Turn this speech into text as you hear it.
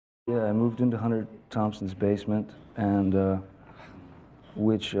Yeah, I moved into Hunter Thompson's basement, and there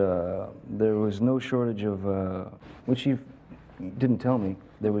was no shortage of, which he didn't tell me,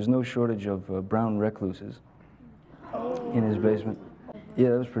 there was no shortage of brown recluses in his basement. Yeah,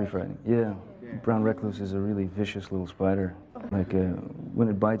 that was pretty frightening. Yeah, brown recluse is a really vicious little spider. Like when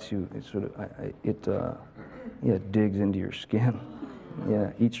it bites you, it sort of, it digs into your skin.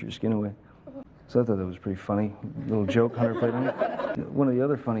 Yeah, eats your skin away. So I thought that was pretty funny. Little joke Hunter played on me. One of the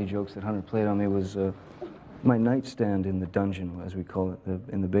other funny jokes that Hunter played on me was my nightstand in the dungeon, as we call it,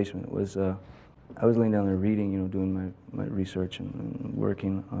 in the basement. It was I was laying down there reading, doing my research and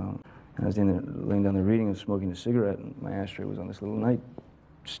working. And I was laying down there reading and smoking a cigarette, and my ashtray was on this little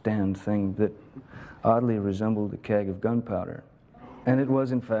nightstand thing that oddly resembled a keg of gunpowder. And it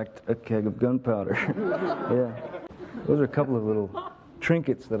was, in fact, a keg of gunpowder. Yeah. Those are a couple of little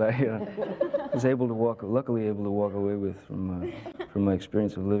trinkets that I was luckily able to walk away with from my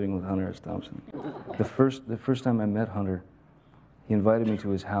experience of living with Hunter S. Thompson. The first time I met Hunter, he invited me to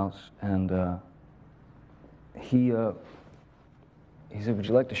his house, and he said, "Would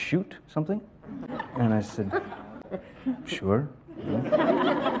you like to shoot something?" And I said, "Sure,"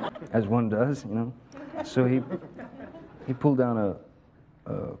 as one does, So he pulled down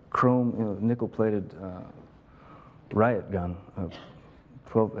a chrome, nickel-plated riot gun,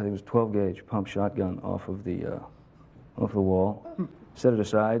 I think it was 12 gauge pump shotgun off the wall, set it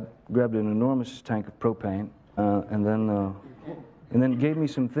aside, grabbed an enormous tank of propane, and then gave me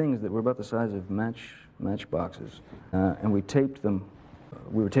some things that were about the size of matchboxes, and we taped them.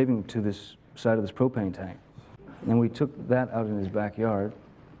 We were taping them to this side of this propane tank, and we took that out in his backyard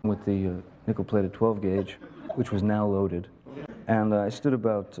with the nickel-plated 12 gauge, which was now loaded, and I stood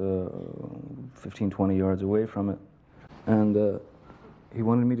about 15, 20 yards away from it, and he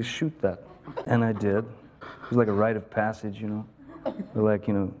wanted me to shoot that, and I did. It was like a rite of passage, like,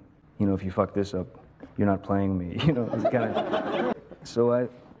 if you fuck this up, you're not playing me, It was kind of. So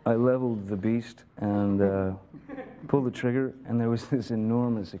I leveled the beast and pulled the trigger, and there was this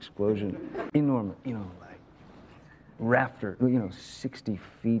enormous explosion. Enormous, like rafter, 60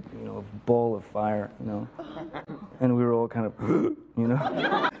 feet, a ball of fire, And we were all kind of,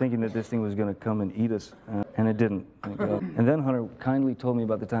 thinking that this thing was going to come and eat us, and it didn't. Thank God. And then Hunter kindly told me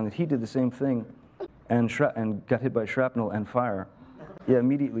about the time that he did the same thing and got hit by shrapnel and fire. Yeah,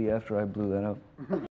 immediately after I blew that up.